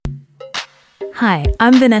Hi,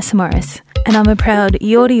 I'm Vanessa Morris, and I'm a proud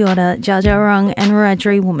Yuldea, Dja and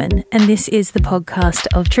Wiradjuri woman, and this is the podcast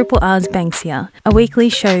of Triple R's Banksia, a weekly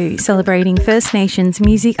show celebrating First Nations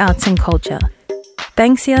music, arts and culture.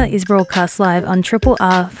 Banksia is broadcast live on Triple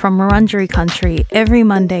R from Wiradjuri country every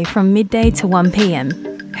Monday from midday to 1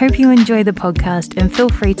 p.m. Hope you enjoy the podcast and feel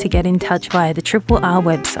free to get in touch via the Triple R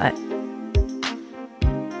website.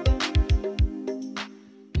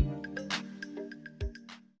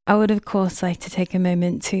 I would, of course, like to take a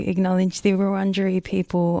moment to acknowledge the Wurundjeri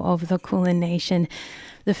people of the Kulin Nation,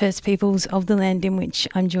 the first peoples of the land in which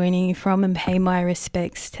I'm joining you from, and pay my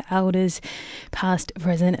respects to elders past,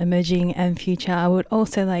 present, emerging and future. I would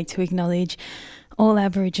also like to acknowledge all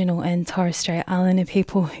Aboriginal and Torres Strait Islander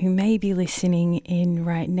people who may be listening in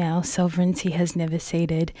right now. Sovereignty has never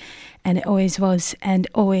ceded, and it always was and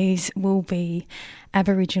always will be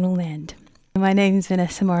Aboriginal land. My name is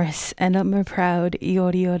Vanessa Morris, and I'm a proud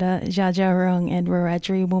Yuldea, Dja and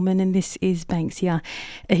Wiradjuri woman, and this is Banksia,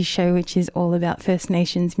 a show which is all about First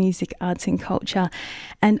Nations music, arts and culture.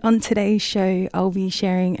 And on today's show, I'll be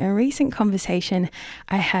sharing a recent conversation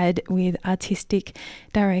I had with Artistic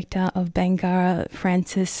Director of Bangarra,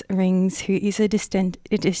 Frances Rings, who is a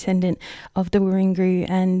descendant of the Wirangu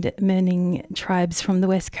and Mirning tribes from the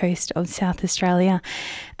west coast of South Australia.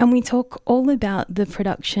 And we talk all about the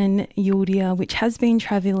production Yuldea, which has been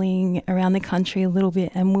travelling around the country a little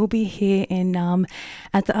bit and will be here in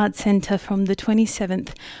at the Arts Centre from the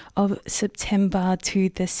 27th of September to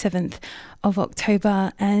the 7th of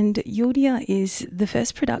October. And Yuldea is the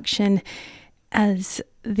first production as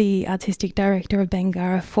the Artistic Director of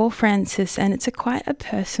Bangarra for Frances, and it's quite a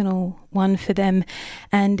personal one for them,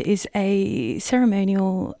 and is a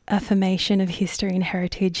ceremonial affirmation of history and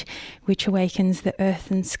heritage which awakens the earth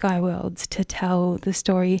and sky worlds to tell the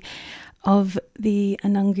story of the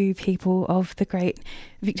Anangu people of the Great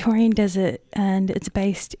Victorian Desert, and it's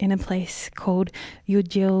based in a place called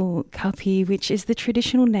Yuldea, which is the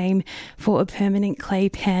traditional name for a permanent clay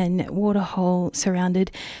pan waterhole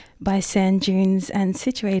surrounded by sand dunes and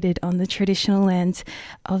situated on the traditional lands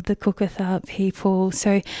of the Kukatha people.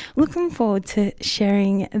 So looking forward to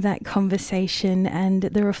sharing that conversation and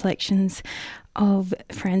the reflections of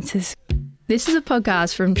Frances. This is a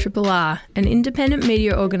podcast from Triple R, an independent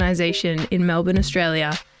media organisation in Melbourne,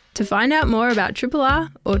 Australia. To find out more about Triple R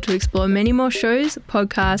or to explore many more shows,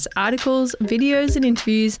 podcasts, articles, videos and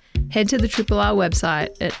interviews, head to the Triple R website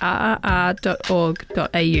at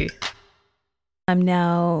rrr.org.au. I'm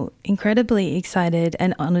now incredibly excited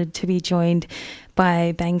and honoured to be joined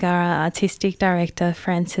by Bangarra Artistic Director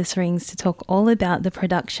Frances Rings to talk all about the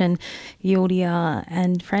production Yuldea.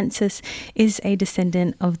 And Frances is a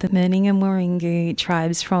descendant of the Mirning and Wirangu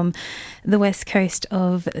tribes from the west coast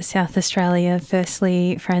of South Australia.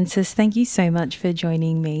 Firstly, Frances, thank you so much for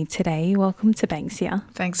joining me today. Welcome to Banksia.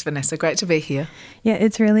 Thanks, Vanessa. Great to be here. Yeah,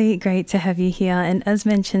 it's really great to have you here. And as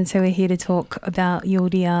mentioned, so we're here to talk about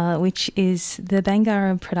Yuldea, which is the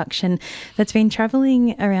Bangarra production that's been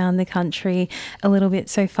travelling around the country a little bit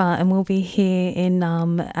so far, and we'll be here in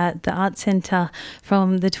at the Arts Centre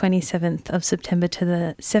from the 27th of September to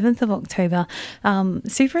the 7th of October.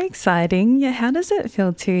 Super exciting. Yeah, how does it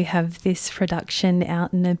feel to have this production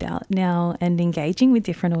out and about now and engaging with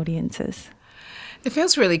different audiences? It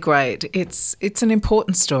feels really great. It's an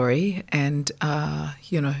important story, and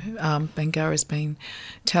Bangarra's been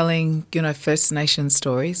telling First Nations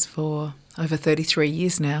stories for over 33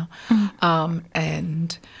 years now,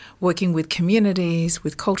 and working with communities,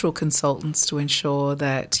 with cultural consultants to ensure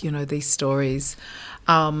that these stories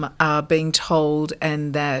are being told,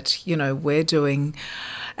 and that we're doing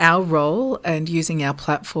our role and using our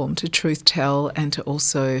platform to truth tell, and to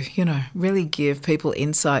also really give people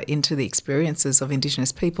insight into the experiences of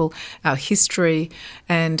Indigenous people, our history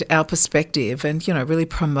and our perspective, and really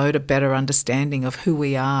promote a better understanding of who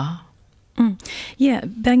we are. Yeah,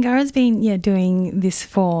 Bangarra's been doing this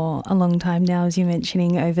for a long time now, as you're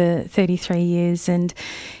mentioning, over 33 years, and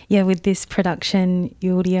with this production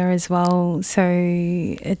Yuldea as well. So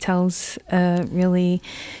it tells a really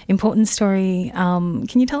important story. Can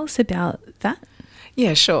you tell us about that?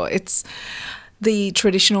 Yeah, sure. It's the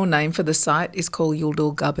traditional name for the site is called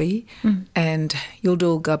Yuldea, and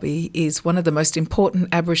Yuldea is one of the most important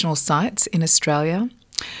Aboriginal sites in Australia.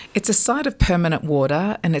 It's a site of permanent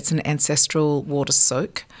water, and it's an ancestral water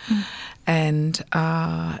soak, and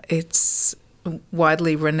it's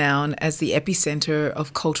widely renowned as the epicentre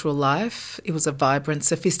of cultural life. It was a vibrant,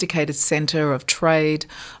 sophisticated centre of trade,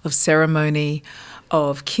 of ceremony,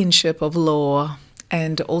 of kinship, of law,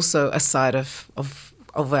 and also a site of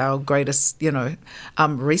our greatest,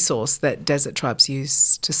 resource that desert tribes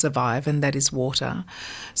use to survive, and that is water.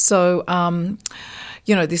 So,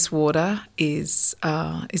 this water is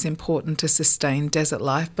important to sustain desert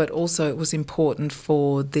life, but also it was important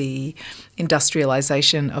for the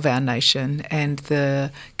industrialisation of our nation and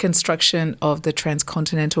the construction of the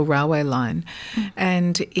transcontinental railway line.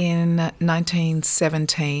 And in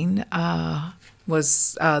 1917,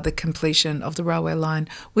 was the completion of the railway line.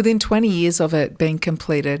 Within 20 years of it being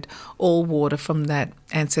completed, all water from that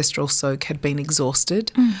ancestral soak had been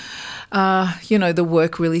exhausted. The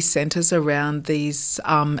work really centres around these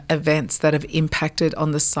events that have impacted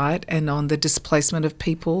on the site and on the displacement of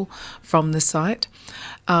people from the site.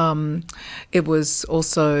 It was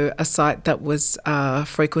also a site that was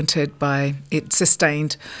frequented by, it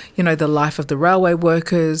sustained, the life of the railway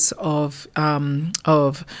workers, of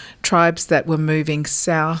tribes that were moving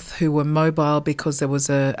south who were mobile because there was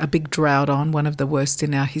a big drought on, one of the worst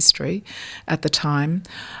in our history at the time.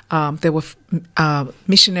 There were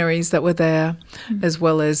missionaries that were there, as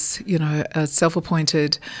well as, a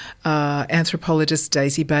self-appointed anthropologist,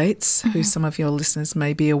 Daisy Bates, who some of your listeners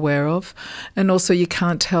may be aware of. And also you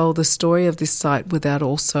can't tell the story of this site without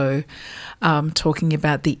also talking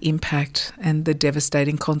about the impact and the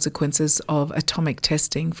devastating consequences of atomic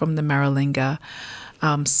testing from the Maralinga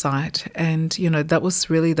site. And, that was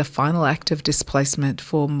really the final act of displacement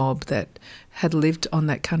for mob that had lived on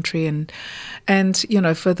that country and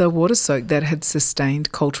for the water soak that had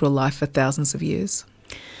sustained cultural life for thousands of years.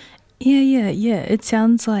 Yeah. It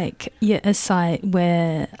sounds like a site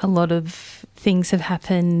where a lot of things have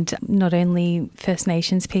happened, not only First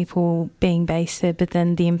Nations people being based there, but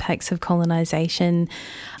then the impacts of colonisation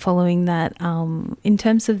following that. In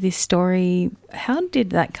terms of this story, how did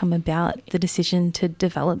that come about, the decision to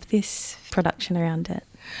develop this production around it?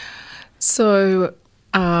 So,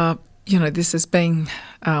 this has been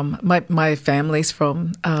my family's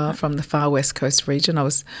from the far west coast region. I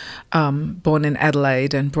was born in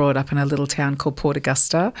Adelaide and brought up in a little town called Port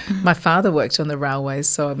Augusta. My father worked on the railways,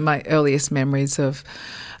 so my earliest memories of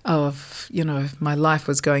my life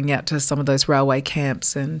was going out to some of those railway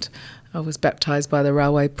camps, and I was baptised by the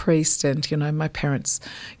railway priest, and my parents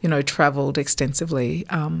travelled extensively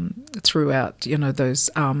throughout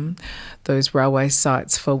those railway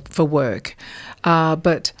sites for work,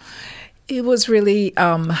 but it was really,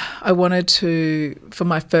 I wanted to, for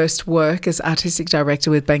my first work as Artistic Director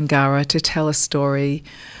with Bangarra, to tell a story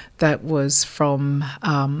that was from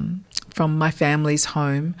my family's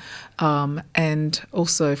home, and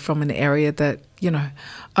also from an area that,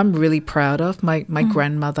 I'm really proud of. My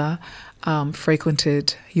grandmother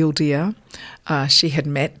frequented Yuldea. She had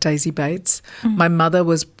met Daisy Bates. My mother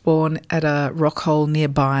was born at a rock hole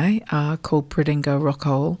nearby called Predingo Rock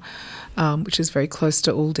Hole, which is very close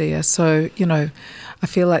to Yuldea. So, I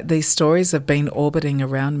feel like these stories have been orbiting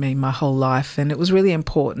around me my whole life, and it was really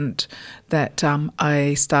important that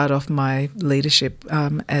I start off my leadership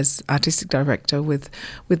as Artistic Director with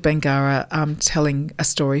Bangarra, telling a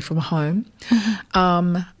story from home.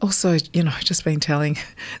 Also, just been telling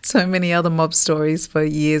so many other mob stories for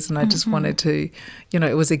years, and I just wanted to,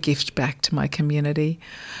 it was a gift back to my community.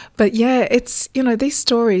 But yeah, it's, these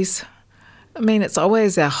stories, I mean, it's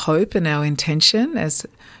always our hope and our intention as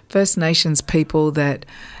First Nations people that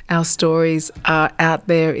our stories are out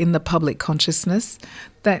there in the public consciousness,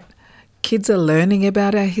 that kids are learning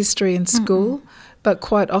about our history in school, but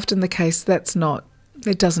quite often the case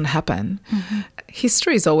it doesn't happen.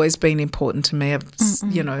 History has always been important to me.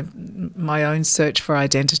 My own search for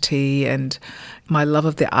identity and my love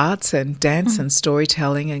of the arts and dance and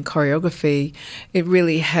storytelling and choreography, it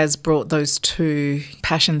really has brought those two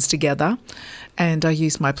passions together. And I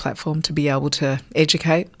use my platform to be able to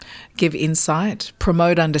educate, give insight,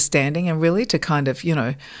 promote understanding, and really to kind of,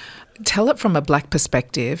 tell it from a Black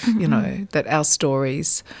perspective, that our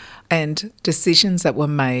stories and decisions that were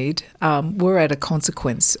made were at a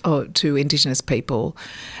consequence to Indigenous people.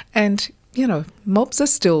 And, mobs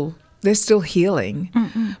they're still healing.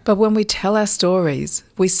 But when we tell our stories,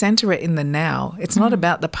 we centre it in the now. It's not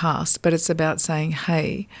about the past, but it's about saying,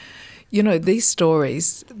 hey, these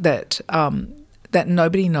stories that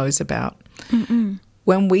nobody knows about,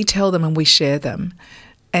 when we tell them and we share them,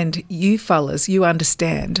 and you fellas, you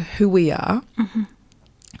understand who we are,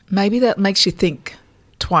 maybe that makes you think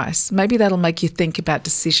twice. Maybe that'll make you think about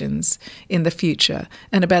decisions in the future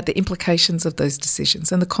and about the implications of those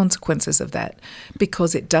decisions and the consequences of that,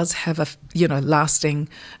 because it does have lasting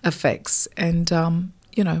effects. And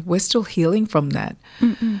we're still healing from that.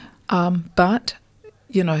 But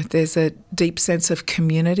there's a deep sense of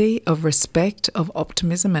community, of respect, of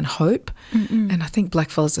optimism and hope. And I think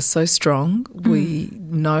blackfellas are so strong. We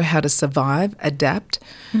know how to survive, adapt,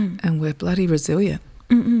 and we're bloody resilient.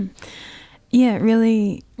 Yeah,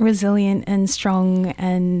 really resilient and strong.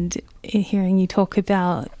 And hearing you talk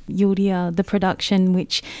about Yuldea, the production,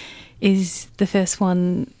 which is the first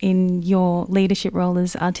one in your leadership role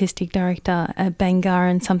as Artistic Director at Bangarra,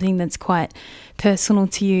 and something that's quite personal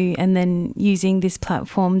to you, and then using this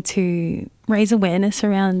platform to raise awareness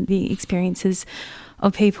around the experiences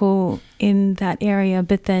of people in that area,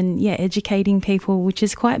 but then, educating people, which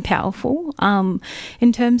is quite powerful.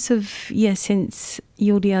 In terms of, since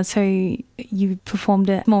Yuldea, so you performed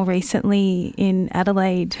it more recently in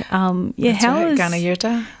Adelaide. How's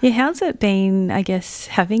it been, I guess,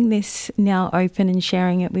 having this now open and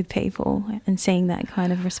sharing it with people and seeing that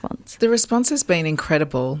kind of response? The response has been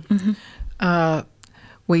incredible.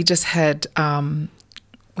 We just had...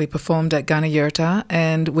 we performed at Ganayurta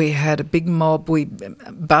and we had a big mob. We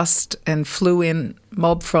bussed and flew in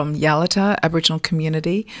mob from Yalata, Aboriginal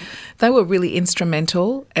community. They were really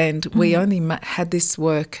instrumental, and we only had this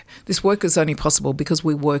work. This work was only possible because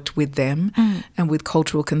we worked with them and with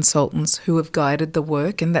cultural consultants who have guided the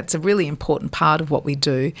work, and that's a really important part of what we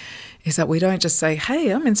do, is that we don't just say, hey,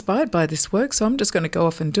 I'm inspired by this work, so I'm just going to go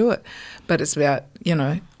off and do it. But it's about,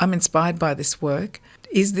 I'm inspired by this work.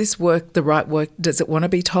 Is this work the right work? Does it want to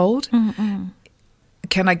be told?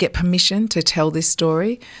 Can I get permission to tell this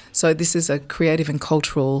story? So this is a creative and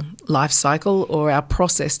cultural life cycle, or our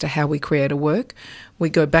process to how we create a work. We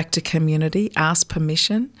go back to community, ask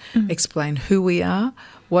permission, explain who we are,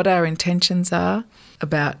 what our intentions are,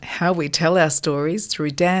 about how we tell our stories through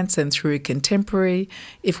dance and through contemporary.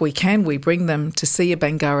 If we can, we bring them to see a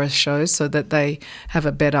Bangarra show so that they have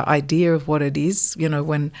a better idea of what it is,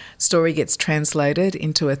 when story gets translated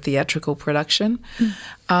into a theatrical production.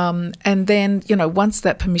 And then, once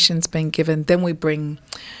that permission's been given, then we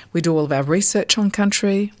do all of our research on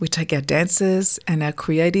country, we take our dancers and our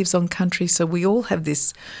creatives on country, so we all have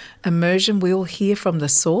this immersion. We all hear from the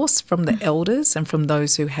source, from the elders and from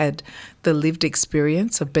those who had the lived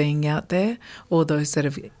experience of being out there, or those that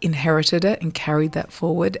have inherited it and carried that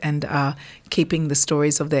forward and are keeping the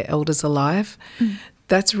stories of their elders alive.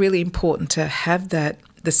 That's really important, to have that,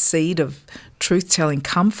 the seed of truth-telling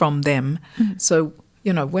come from them. So,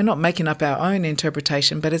 we're not making up our own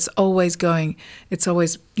interpretation, but it's always going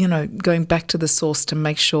back to the source to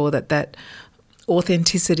make sure that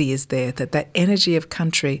authenticity is there, that energy of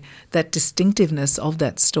country, that distinctiveness of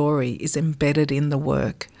that story is embedded in the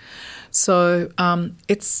work. So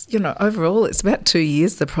it's, overall it's about 2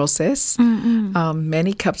 years, the process,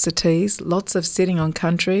 many cups of teas, lots of sitting on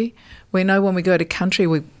country. We know when we go to country,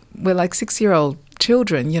 we're like 6-year-old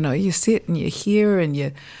children, you sit and you hear and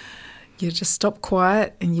you just stop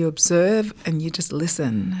quiet and you observe and you just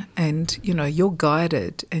listen, and, you're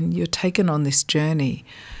guided and you're taken on this journey.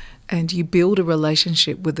 And you build a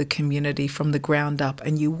relationship with the community from the ground up,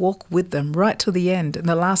 and you walk with them right to the end. And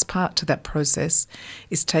the last part to that process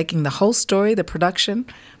is taking the whole story, the production,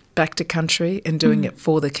 back to country and doing it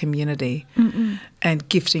for the community and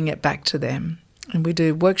gifting it back to them. And we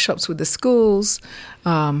do workshops with the schools.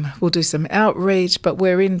 We'll do some outreach, but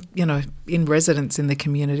we're in residence in the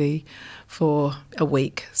community for a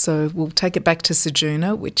week. So we'll take it back to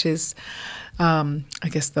Sejuna, which is I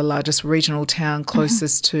guess the largest regional town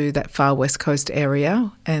closest to that far west coast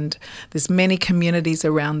area, and there's many communities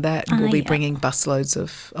around that, and we'll be bringing busloads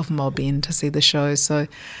of mob in to see the show. So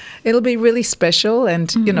it'll be really special,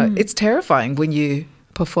 and it's terrifying when you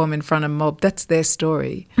perform in front of mob. That's their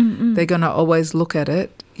story. They're going to always look at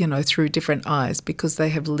it through different eyes, because they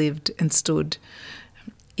have lived and stood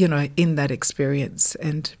in that experience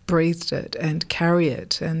and breathed it and carry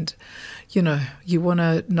it. And, you want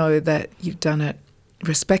to know that you've done it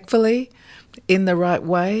respectfully, in the right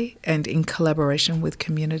way, and in collaboration with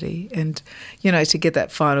community. And, to get that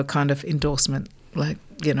final kind of endorsement, like,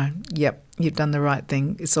 yep, you've done the right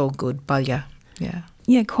thing. It's all good. Balya. Yeah.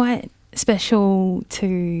 Yeah, quite special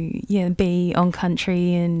to be on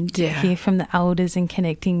country and hear from the elders and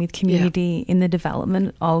connecting with community in the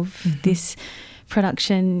development of this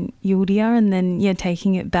production, Yuldea, and then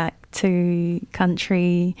taking it back to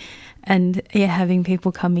country and having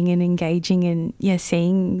people coming in, engaging, and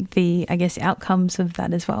seeing the outcomes of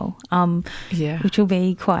that as well, which will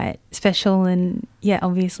be quite special. And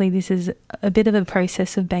obviously this is a bit of a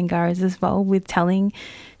process of Bangarra's as well, with telling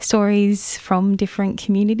stories from different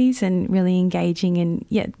communities and really engaging and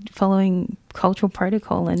following cultural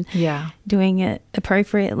protocol and doing it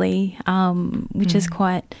appropriately, which is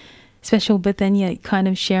quite special, but then kind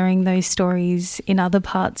of sharing those stories in other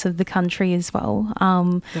parts of the country as well.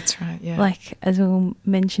 That's right, yeah. Like as we were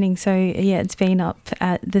mentioning, so it's been up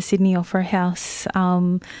at the Sydney Opera House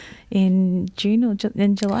in June or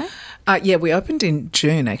in July? We opened in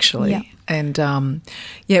June actually. Yeah. And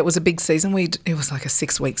it was a big season. It was like a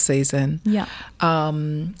 6-week season. Yeah.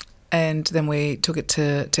 And then we took it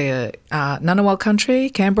to Ngunnawal country,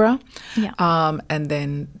 Canberra, and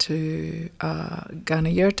then to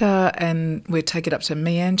Garnayurta, and we'd take it up to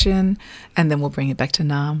Meanjin, and then we'll bring it back to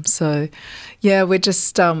Naarm. So, we're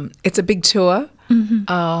just it's a big tour,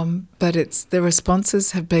 but the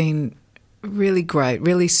responses have been really great,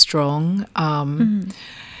 really strong.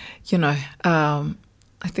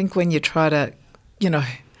 I think when you try to,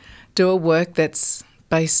 do a work that's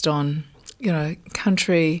based on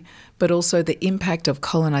country, but also the impact of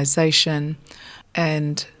colonisation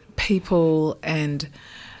and people and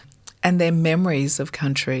their memories of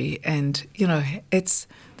country. And,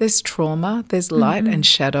 there's trauma, there's light and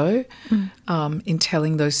shadow in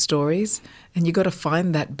telling those stories. And you've got to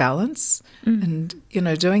find that balance. And,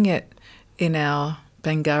 doing it in our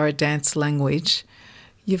Bangarra dance language,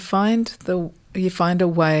 you find a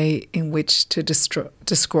way in which to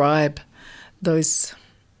describe those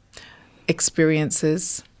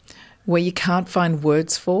experiences where you can't find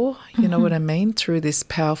words for, you know what I mean, through this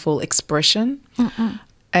powerful expression.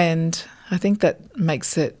 And I think that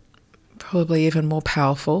makes it probably even more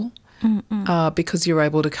powerful because you're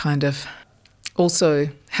able to kind of also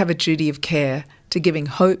have a duty of care to giving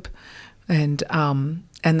hope and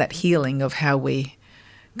that healing of how we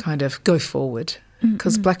kind of go forward.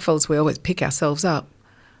 Because blackfellas, we always pick ourselves up.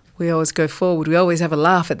 We always go forward. We always have a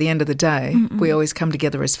laugh at the end of the day. We always come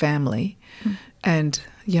together as family. And,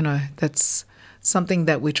 that's something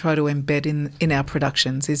that we try to embed in our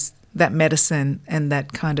productions is that medicine and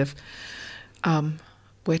that kind of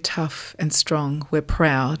we're tough and strong, we're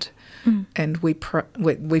proud, and we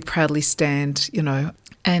proudly stand,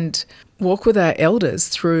 and walk with our elders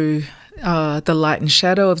through the light and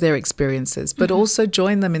shadow of their experiences, but also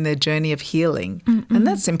join them in their journey of healing. And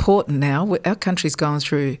that's important now. Our country's going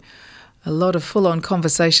through a lot of full-on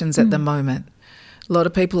conversations at the moment. A lot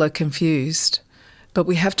of people are confused, but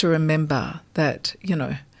we have to remember that,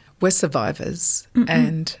 we're survivors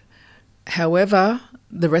and however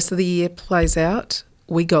the rest of the year plays out,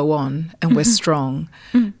 we go on and we're strong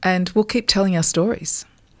and we'll keep telling our stories.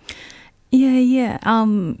 Yeah.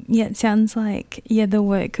 It sounds like, the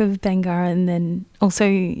work of Bangarra and then also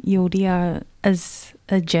Yuldea as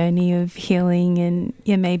a journey of healing and,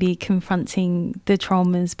 maybe confronting the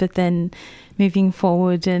traumas, but then moving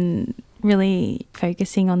forward and really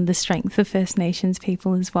focusing on the strength of First Nations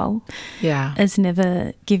people as well. Yeah. As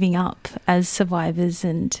never giving up as survivors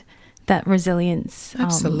and that resilience.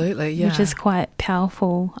 Absolutely, which is quite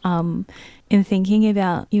powerful in thinking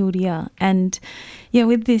about Yuldea. And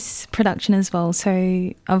with this production as well,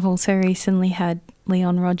 so I've also recently had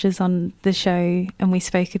Leon Rogers on the show and we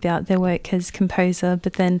spoke about their work as composer,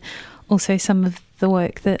 but then also some of the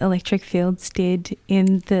work that Electric Fields did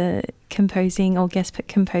in the composing or guest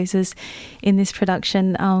composers in this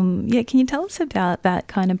production. Can you tell us about that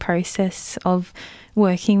kind of process of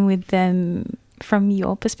working with them from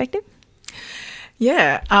your perspective?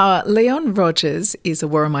 Yeah, Leon Rogers is a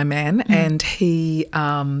Worimi man and he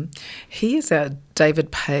is a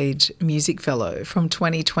David Page Music Fellow from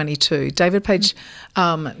 2022. David Page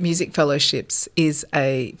Music Fellowships is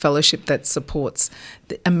a fellowship that supports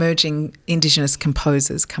the emerging Indigenous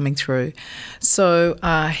composers coming through. So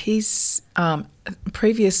he's,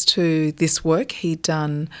 previous to this work, he'd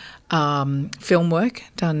done film work,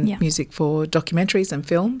 music for documentaries and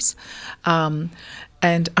films.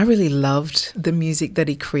 And I really loved the music that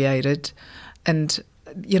he created. And,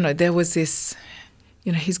 there was this,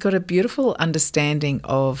 he's got a beautiful understanding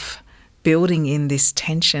of building in this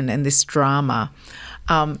tension and this drama.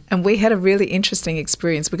 And we had a really interesting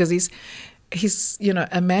experience because he's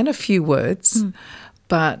a man of few words,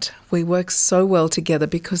 but we work so well together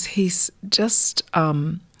because he's just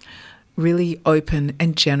really open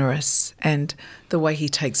and generous, and the way he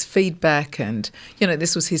takes feedback, and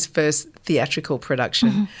this was his first theatrical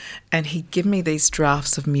production and he'd give me these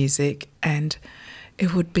drafts of music and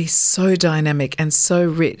it would be so dynamic and so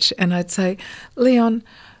rich, and I'd say, Leon,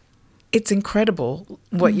 it's incredible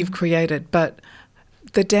what you've created, but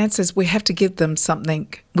the dancers, we have to give them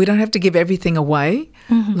something. We don't have to give everything away.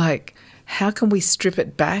 Like, how can we strip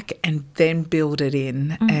it back and then build it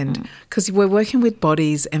in? And because we're working with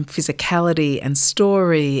bodies and physicality and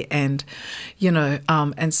story and,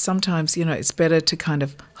 and sometimes, it's better to kind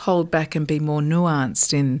of hold back and be more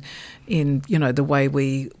nuanced in the way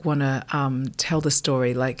we want to tell the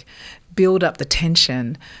story, like build up the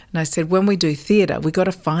tension. And I said, when we do theatre, we got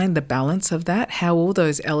to find the balance of that, how all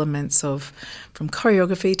those elements of from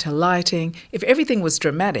choreography to lighting, if everything was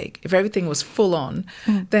dramatic, if everything was full on,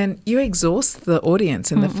 then you exhaust the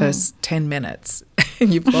audience in the first 10 minutes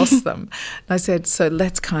and you've lost them. And I said, so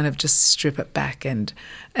let's kind of just strip it back. And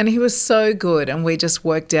he was so good. And we just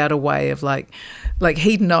worked out a way of like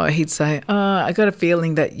he'd know, he'd say, I got a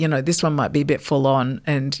feeling that, this one might be a bit full on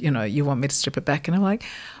and, you want me to strip it back. And I'm like,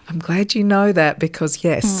 I'm glad you know that because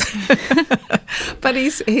yes. But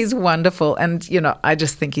he's wonderful. And, I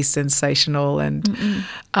just think he's sensational and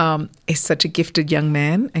he's such a gifted young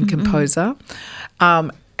man and composer.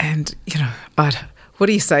 And, what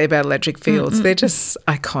do you say about Electric Fields? They're just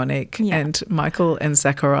iconic. Yeah. And Michael and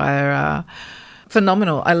Zachariah are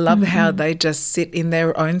phenomenal. I love how they just sit in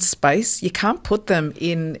their own space. You can't put them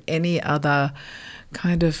in any other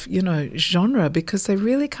kind of, genre because they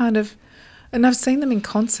really kind of, and I've seen them in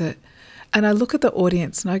concert and I look at the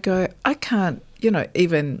audience and I go, I can't,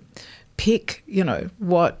 even pick,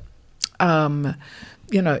 what,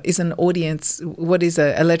 is an audience, what is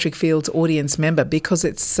a Electric Fields audience member because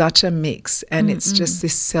it's such a mix and it's just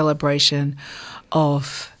this celebration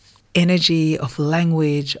of energy, of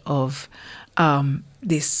language, of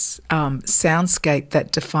this soundscape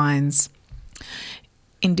that defines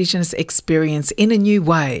Indigenous experience in a new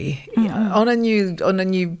way, on a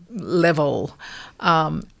new level,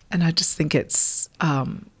 and I just think it's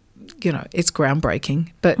it's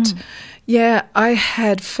groundbreaking. But I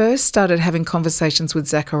had first started having conversations with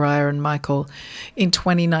Zachariah and Michael in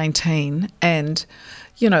 2019, and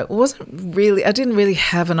it wasn't really, I didn't really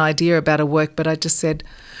have an idea about a work, but I just said,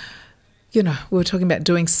 we were talking about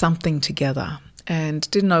doing something together and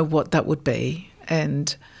didn't know what that would be.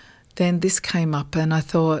 And then this came up and I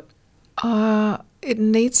thought, it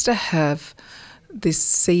needs to have this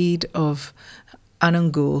seed of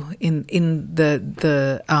Anungu in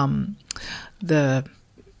the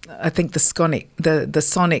I think the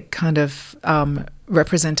sonic kind of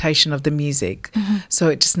representation of the music. So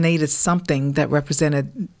it just needed something that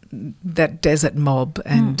represented that desert mob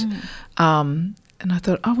and I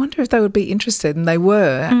thought, I wonder if they would be interested. And they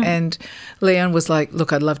were. And Leon was like,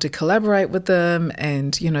 look, I'd love to collaborate with them.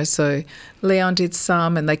 And, so Leon did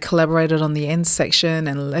some and they collaborated on the end section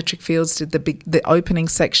and Electric Fields did the opening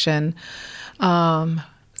section.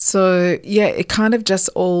 So, it kind of just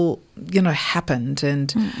all, happened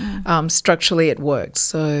and structurally it worked.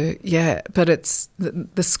 So, but it's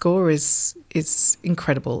the score is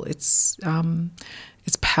incredible. It's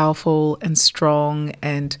powerful and strong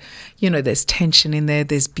and, there's tension in there,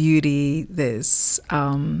 there's beauty, there's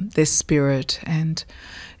spirit and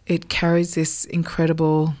it carries this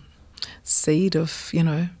incredible seed of,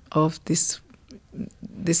 of this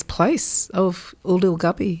place of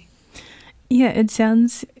Uldea. Yeah, it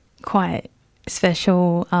sounds quite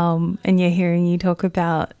special and hearing you talk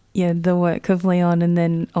about the work of Leon and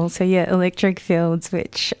then also Electric Fields,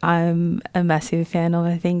 which I'm a massive fan of.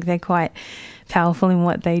 I think they're quite powerful in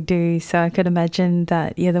what they do, so I could imagine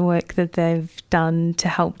that the work that they've done to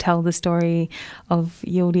help tell the story of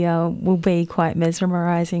Yuldea will be quite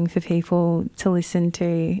mesmerising for people to listen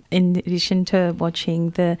to, in addition to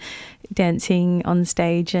watching the dancing on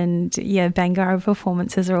stage. And Bangarra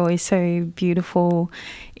performances are always so beautiful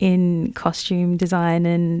in costume design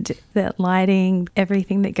and the lighting,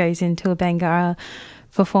 everything that goes into a Bangarra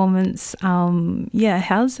performance.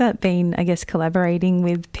 How's that been, I guess, collaborating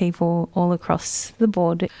with people all across the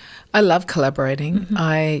board? I love collaborating.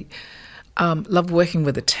 I love working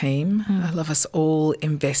with a team. I love us all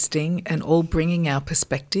investing and all bringing our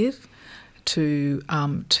perspective to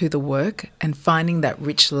the work and finding that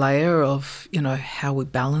rich layer of, how we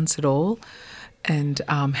balance it all and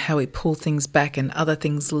how we pull things back and other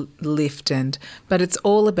things lift. But it's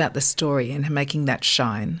all about the story and making that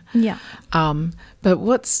shine. Yeah. But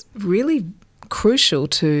what's really crucial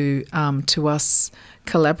to us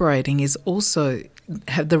collaborating is also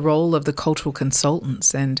have the role of the cultural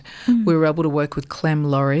consultants, and we were able to work with Clem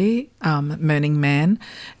Laurie, Merning Man,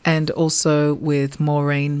 and also with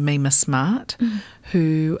Maureen Mima Smart,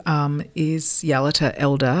 who is Yalata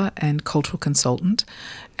Elder and cultural consultant.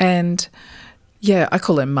 And I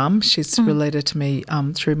call her Mum. She's related to me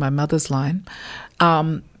through my mother's line.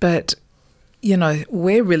 But,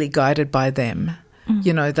 we're really guided by them.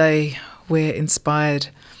 We're inspired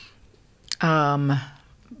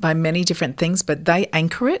by many different things, but they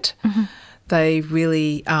anchor it. Mm-hmm. They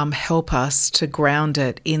really help us to ground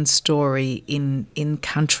it in story, in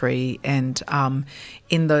country, and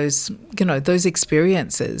in those, those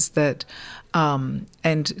experiences that,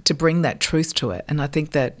 and to bring that truth to it. And I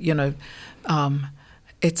think that,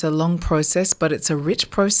 it's a long process, but it's a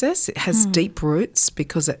rich process. It has deep roots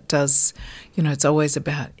because it does, it's always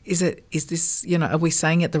about, is this, are we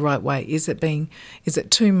saying it the right way? Is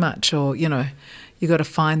it too much? Or, you got to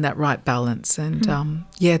find that right balance. And,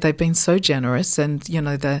 they've been so generous. And,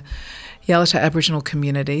 the Yalata Aboriginal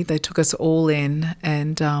community, they took us all in.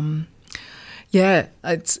 And,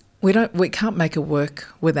 we can't make it work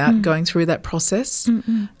without going through that process.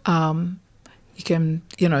 You can,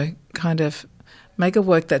 kind of make a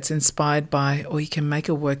work that's inspired by, or you can make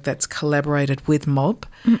a work that's collaborated with mob,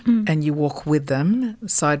 and you walk with them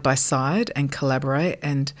side by side and collaborate,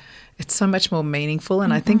 and it's so much more meaningful.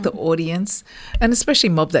 And I think the audience, and especially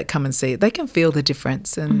mob that come and see it, they can feel the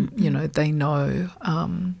difference, and they know,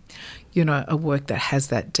 a work that has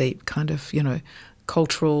that deep kind of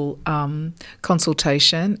cultural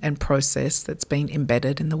consultation and process that's been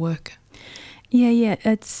embedded in the work. Yeah,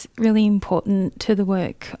 it's really important to the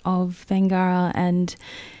work of Bangarra, and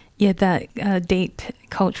that deep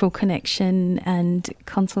cultural connection and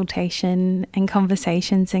consultation and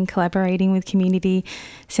conversations and collaborating with community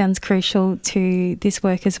sounds crucial to this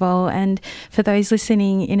work as well. And for those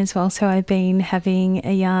listening in as well, so I've been having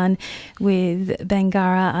a yarn with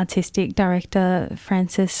Bangarra Artistic Director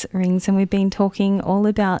Frances Rings, and we've been talking all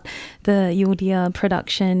about the Yuldea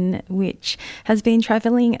production, which has been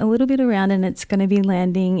travelling a little bit around, and it's going to be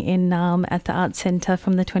landing in Naarm at the Arts Centre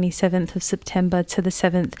from the 27th of September to the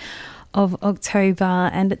 7th of October,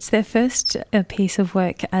 and it's their first piece of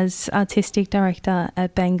work as artistic director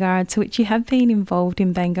at Bangarra, to which you have been involved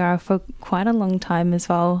in Bangarra for quite a long time as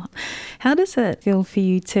well. How does it feel for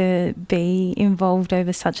you to be involved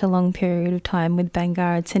over such a long period of time with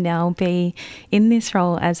Bangarra, to now be in this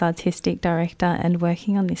role as artistic director and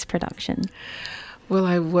working on this production? Well,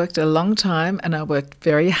 I worked a long time and I worked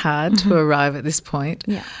very hard to arrive at this point.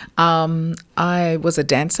 Yeah. I was a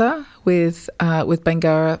dancer with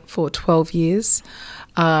Bangarra for 12 years.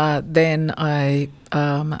 Then I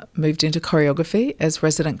moved into choreography as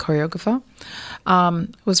resident choreographer.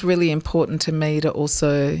 It was really important to me to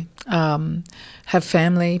also have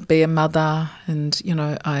family, be a mother, and,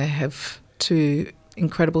 I have two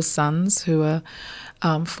incredible sons who are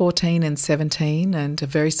 14 and 17, and a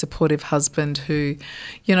very supportive husband who,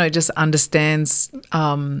 just understands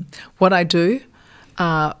what I do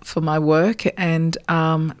for my work. And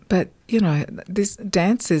but this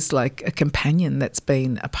dance is like a companion that's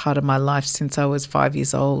been a part of my life since I was 5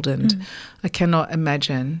 years old, and I cannot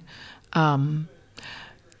imagine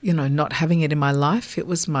not having it in my life. It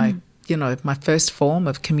was my my first form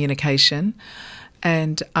of communication,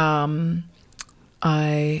 and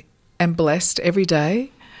I am blessed every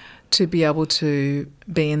day to be able to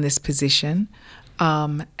be in this position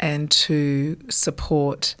and to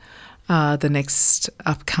support the next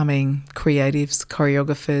upcoming creatives,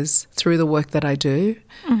 choreographers through the work that I do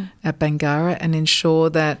at Bangarra, and ensure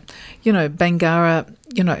that, Bangarra,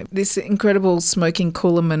 this incredible smoking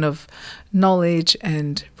couloir of knowledge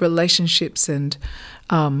and relationships and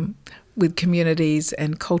with communities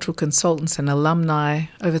and cultural consultants and alumni,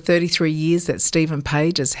 over 33 years that Stephen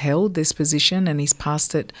Page has held this position, and he's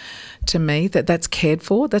passed it to me, that's cared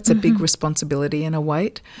for. That's a big responsibility and a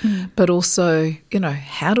weight. But also,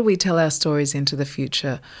 how do we tell our stories into the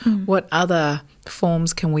future? What other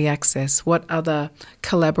forms can we access? What other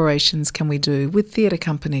collaborations can we do with theatre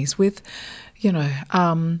companies, with,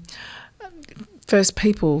 First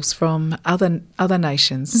Peoples from other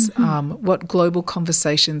nations? What global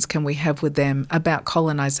conversations can we have with them about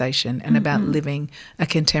colonisation and about living a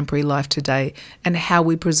contemporary life today, and how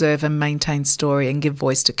we preserve and maintain story and give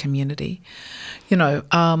voice to community? I've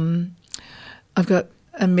got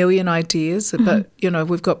a million ideas, but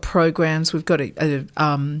we've got programs. We've got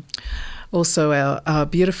also our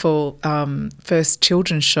beautiful first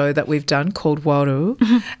children's show that we've done called Waru,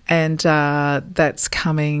 and that's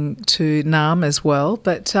coming to Naarm as well.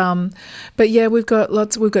 But yeah, we've got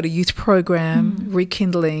lots. We've got a youth program,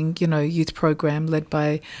 rekindling, youth program led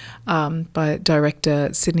by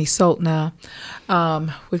director Sydney Saltner.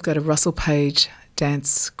 We've got a Russell Page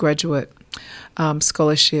dance graduate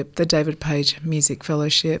scholarship, the David Page Music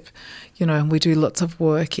Fellowship, and we do lots of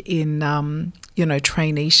work in,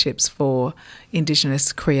 traineeships for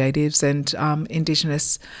Indigenous creatives and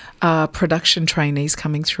Indigenous production trainees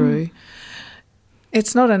coming through.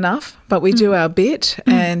 It's not enough, but we do our bit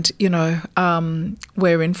and,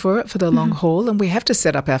 we're in for it for the long haul, and we have to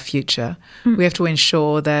set up our future. We have to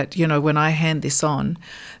ensure that, when I hand this on,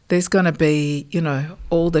 there's going to be,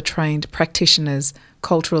 all the trained practitioners,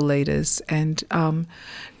 cultural leaders and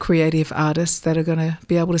creative artists that are going to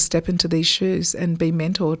be able to step into these shoes and be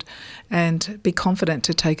mentored and be confident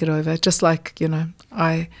to take it over, just like,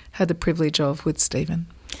 I had the privilege of with Stephen.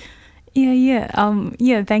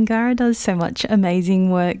 Bangarra does so much amazing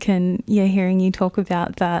work, and hearing you talk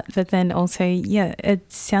about that, but then also,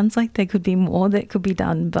 it sounds like there could be more that could be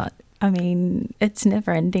done, but I mean, it's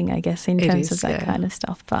never ending, I guess, in terms of that kind of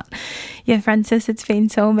stuff. But Frances, it's been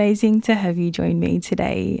so amazing to have you join me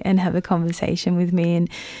today and have a conversation with me. And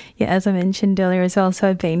as I mentioned earlier as well, so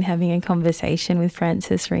I've been having a conversation with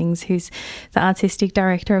Frances Rings, who's the Artistic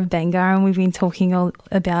Director of Bangarra, and we've been talking all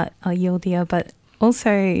about Yuldea, but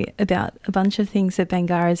also about a bunch of things that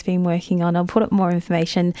Bangarra has been working on. I'll put up more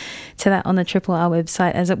information to that on the Triple R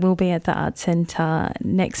website, as it will be at the Arts Centre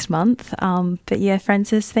next month. But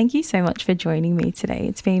Frances, thank you so much for joining me today.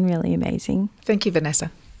 It's been really amazing. Thank you,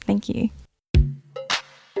 Vanessa. Thank you.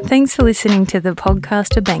 Thanks for listening to the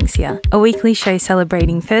podcast of Banksia, a weekly show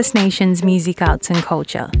celebrating First Nations music, arts and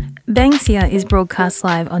culture. Banksia is broadcast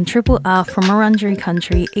live on Triple R from Wurundjeri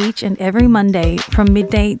Country each and every Monday from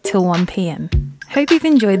midday till 1 p.m. Hope you've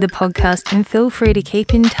enjoyed the podcast, and feel free to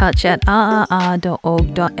keep in touch at rrr.org.au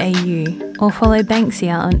or follow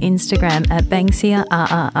Banksia on Instagram at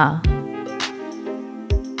BanksiaRRR.